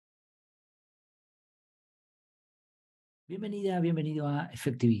Bienvenida, bienvenido a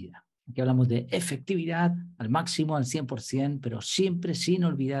EfectiVida. Aquí hablamos de efectividad al máximo, al 100%, pero siempre sin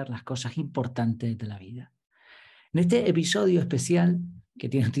olvidar las cosas importantes de la vida. En este episodio especial, que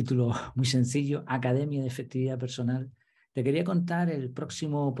tiene un título muy sencillo, Academia de Efectividad Personal, te quería contar el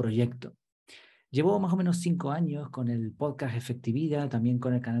próximo proyecto. Llevo más o menos 5 años con el podcast EfectiVida, también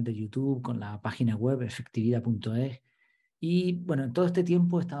con el canal de YouTube, con la página web efectivida.es. Y bueno, en todo este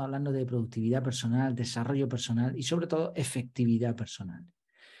tiempo he estado hablando de productividad personal, desarrollo personal y sobre todo efectividad personal.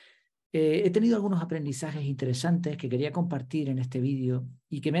 He tenido algunos aprendizajes interesantes que quería compartir en este vídeo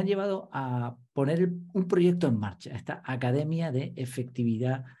y que me han llevado a poner un proyecto en marcha, esta Academia de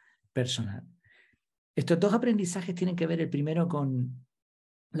Efectividad Personal. Estos dos aprendizajes tienen que ver el primero con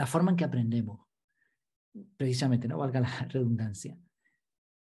la forma en que aprendemos, precisamente, no valga la redundancia.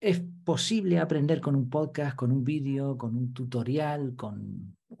 Es posible aprender con un podcast, con un vídeo, con un tutorial,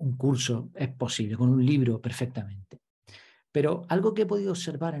 con un curso, es posible, con un libro perfectamente. Pero algo que he podido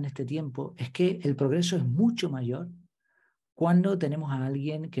observar en este tiempo es que el progreso es mucho mayor cuando tenemos a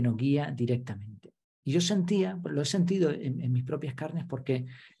alguien que nos guía directamente. Y yo sentía, lo he sentido en mis propias carnes porque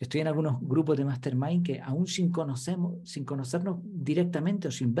estoy en algunos grupos de mastermind que aún sin conocernos directamente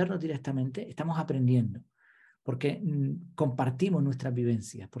o sin vernos directamente, estamos aprendiendo. Porque compartimos nuestras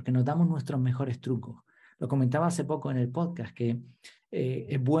vivencias, porque nos damos nuestros mejores trucos. Lo comentaba hace poco en el podcast, que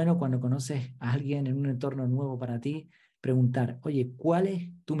es bueno cuando conoces a alguien en un entorno nuevo para ti, preguntar, oye, ¿cuál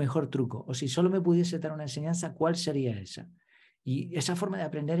es tu mejor truco? O si solo me pudiese dar una enseñanza, ¿cuál sería esa? Y esa forma de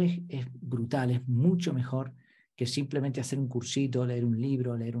aprender es brutal, es mucho mejor que simplemente hacer un cursito, leer un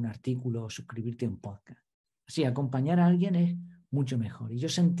libro, leer un artículo o suscribirte a un podcast. Así, acompañar a alguien es mucho mejor. Y yo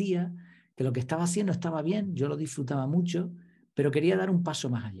sentía que lo que estaba haciendo estaba bien, yo lo disfrutaba mucho, pero quería dar un paso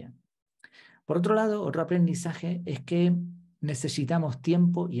más allá. Por otro lado, otro aprendizaje es que necesitamos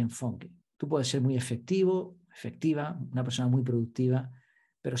tiempo y enfoque. Tú puedes ser muy efectivo, efectiva, una persona muy productiva,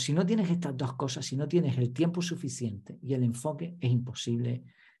 pero si no tienes estas dos cosas, si no tienes el tiempo suficiente y el enfoque, es imposible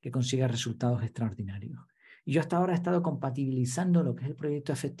que consigas resultados extraordinarios. Y yo hasta ahora he estado compatibilizando lo que es el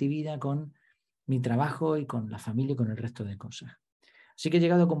proyecto EfectiVida con mi trabajo y con la familia y con el resto de cosas. Así que he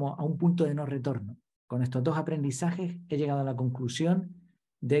llegado como a un punto de no retorno. Con estos dos aprendizajes he llegado a la conclusión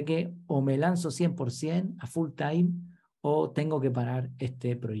de que o me lanzo 100% a full time o tengo que parar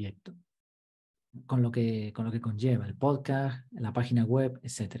este proyecto, con lo que conlleva el podcast, la página web,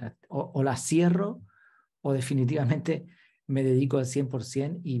 etc. O la cierro o definitivamente me dedico al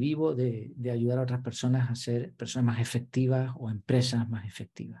 100% y vivo de ayudar a otras personas a ser personas más efectivas o empresas más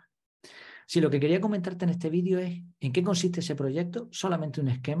efectivas. Sí, lo que quería comentarte en este vídeo es en qué consiste ese proyecto, solamente un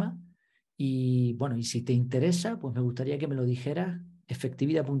esquema. Y bueno, y si te interesa, pues me gustaría que me lo dijeras,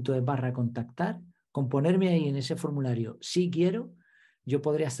 efectivida.es/contactar, con ponerme ahí en ese formulario, si quiero, yo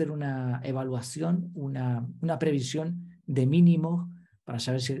podré hacer una evaluación, una previsión de mínimos para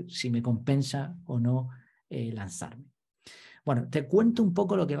saber si me compensa o no lanzarme. Bueno, te cuento un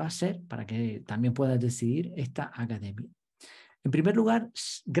poco lo que va a ser para que también puedas decidir esta academia. En primer lugar,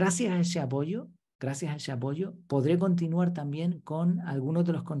 gracias a ese apoyo, podré continuar también con algunos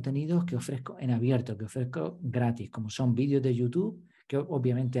de los contenidos que ofrezco en abierto, que ofrezco gratis, como son vídeos de YouTube, que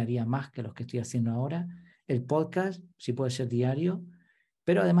obviamente haría más que los que estoy haciendo ahora, el podcast, si puede ser diario,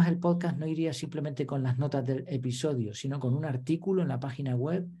 pero además el podcast no iría simplemente con las notas del episodio, sino con un artículo en la página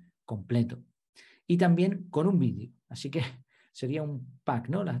web completo y también con un vídeo. Así que sería un pack,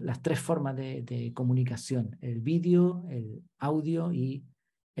 ¿no? Las tres formas de comunicación, el vídeo, el audio y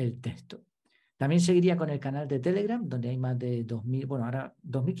el texto. También seguiría con el canal de Telegram, donde hay más de 2.000, bueno, ahora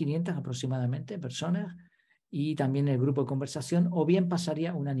 2.500 aproximadamente personas, y también el grupo de conversación, o bien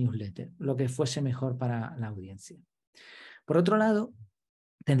pasaría una newsletter, lo que fuese mejor para la audiencia. Por otro lado,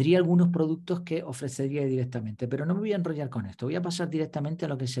 tendría algunos productos que ofrecería directamente, pero no me voy a enrollar con esto, voy a pasar directamente a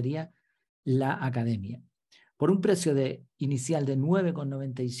lo que sería la academia. Por un precio inicial de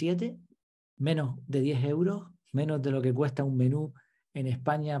 9,97, menos de 10 euros, menos de lo que cuesta un menú en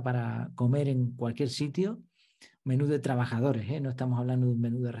España para comer en cualquier sitio, menú de trabajadores, no estamos hablando de un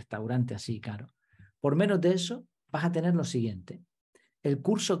menú de restaurante así caro. Por menos de eso vas a tener lo siguiente, el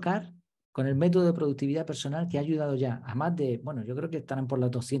curso CAR con el método de productividad personal que ha ayudado ya a más de, bueno, yo creo que estarán por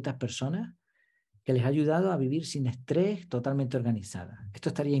las 200 personas, que les ha ayudado a vivir sin estrés, totalmente organizada. Esto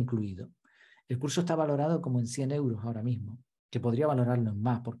estaría incluido. El curso está valorado como en 100 euros ahora mismo, que podría valorarlo en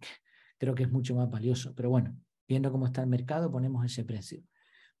más porque creo que es mucho más valioso. Pero bueno, viendo cómo está el mercado, ponemos ese precio.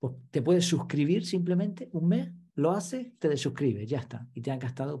 Pues te puedes suscribir simplemente un mes, lo haces, te desuscribes, ya está. Y te han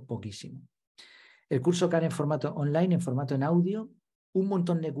gastado poquísimo. El curso CAR en formato online, en formato en audio, un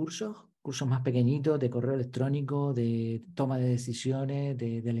montón de cursos más pequeñitos, de correo electrónico, de toma de decisiones,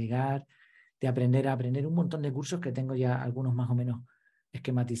 de delegar, de aprender a aprender un montón de cursos que tengo ya algunos más o menos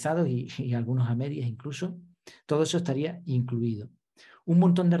esquematizados y algunos a medias incluso. Todo eso estaría incluido. Un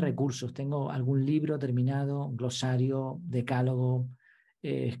montón de recursos. Tengo algún libro terminado, glosario, decálogo,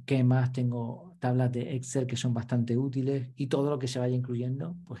 esquemas, tengo tablas de Excel que son bastante útiles y todo lo que se vaya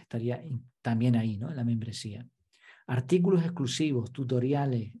incluyendo pues estaría también ahí, ¿no? En la membresía. Artículos exclusivos,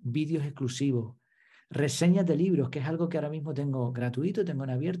 tutoriales, vídeos exclusivos, reseñas de libros, que es algo que ahora mismo tengo gratuito, tengo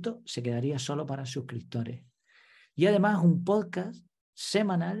en abierto, se quedaría solo para suscriptores. Y además un podcast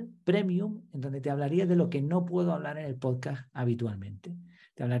semanal, premium, en donde te hablaría de lo que no puedo hablar en el podcast habitualmente.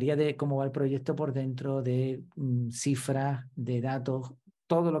 Te hablaría de cómo va el proyecto por dentro, de cifras, de datos,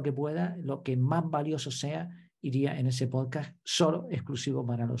 todo lo que pueda, lo que más valioso sea, iría en ese podcast solo exclusivo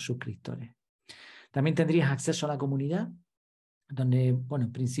para los suscriptores. También tendrías acceso a la comunidad, donde, bueno,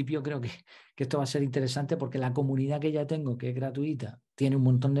 en principio creo que esto va a ser interesante porque la comunidad que ya tengo, que es gratuita, tiene un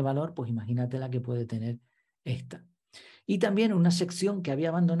montón de valor, pues imagínate la que puede tener esta. Y también una sección que había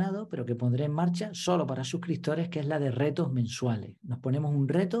abandonado, pero que pondré en marcha solo para suscriptores, que es la de retos mensuales. Nos ponemos un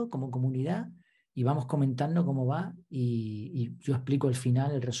reto como comunidad y vamos comentando cómo va y yo explico al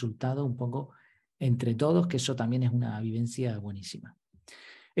final el resultado un poco entre todos, que eso también es una vivencia buenísima.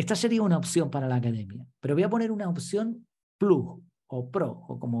 Esta sería una opción para la academia, pero voy a poner una opción plus o pro,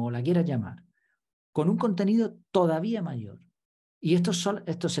 o como la quieras llamar, con un contenido todavía mayor. Y esto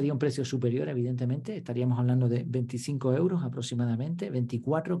sería un precio superior, evidentemente. Estaríamos hablando de 25 euros aproximadamente,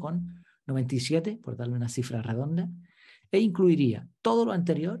 24,97, por darle una cifra redonda. E incluiría todo lo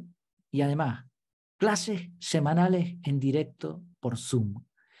anterior y además clases semanales en directo por Zoom.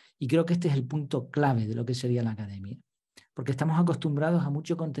 Y creo que este es el punto clave de lo que sería la academia. Porque estamos acostumbrados a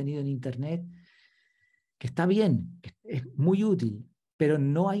mucho contenido en Internet que está bien, que es muy útil, pero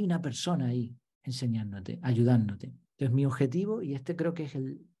no hay una persona ahí enseñándote, ayudándote. Entonces, mi objetivo, y este creo que es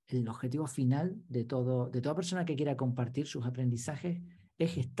el objetivo final de toda persona que quiera compartir sus aprendizajes,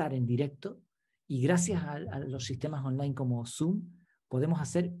 es estar en directo y gracias a los sistemas online como Zoom podemos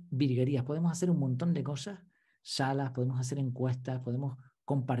hacer virguerías, podemos hacer un montón de cosas, salas, podemos hacer encuestas, podemos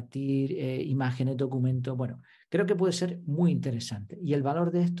compartir imágenes, documentos. Bueno, creo que puede ser muy interesante. Y el valor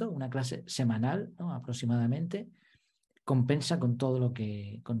de esto, una clase semanal, ¿no? Aproximadamente, compensa con todo lo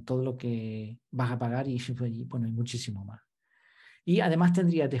que vas a pagar y bueno, y muchísimo más. Y además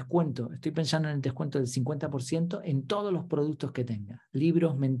tendría descuento, estoy pensando en el descuento del 50% en todos los productos que tenga.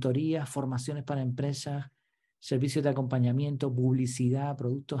 Libros, mentorías, formaciones para empresas, servicios de acompañamiento, publicidad,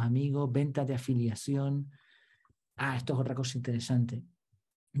 productos amigos, ventas de afiliación. Esto es otra cosa interesante.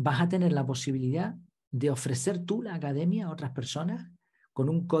 Vas a tener la posibilidad de ofrecer tú la academia a otras personas con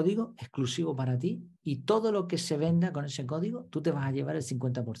un código exclusivo para ti y todo lo que se venda con ese código, tú te vas a llevar el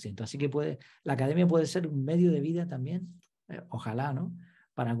 50%. Así que la academia puede ser un medio de vida también, ojalá, ¿no?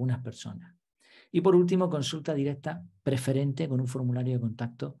 Para algunas personas. Y por último, consulta directa preferente con un formulario de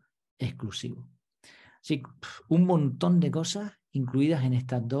contacto exclusivo. Así, un montón de cosas incluidas en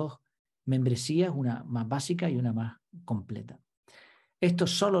estas dos membresías, una más básica y una más completa. Esto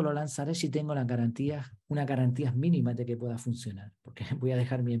solo lo lanzaré si tengo una garantía mínima de que pueda funcionar, porque voy a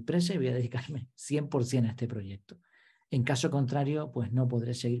dejar mi empresa y voy a dedicarme 100% a este proyecto. En caso contrario, pues no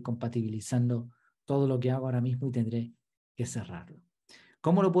podré seguir compatibilizando todo lo que hago ahora mismo y tendré que cerrarlo.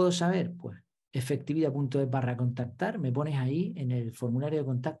 ¿Cómo lo puedo saber? Pues efectivida.es/contactar, me pones ahí en el formulario de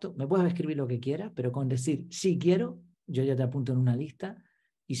contacto, me puedes escribir lo que quieras, pero con decir sí quiero, yo ya te apunto en una lista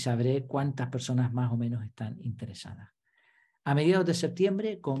y sabré cuántas personas más o menos están interesadas. A mediados de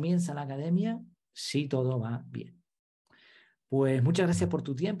septiembre comienza la academia si todo va bien. Pues muchas gracias por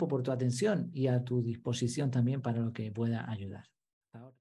tu tiempo, por tu atención y a tu disposición también para lo que pueda ayudar.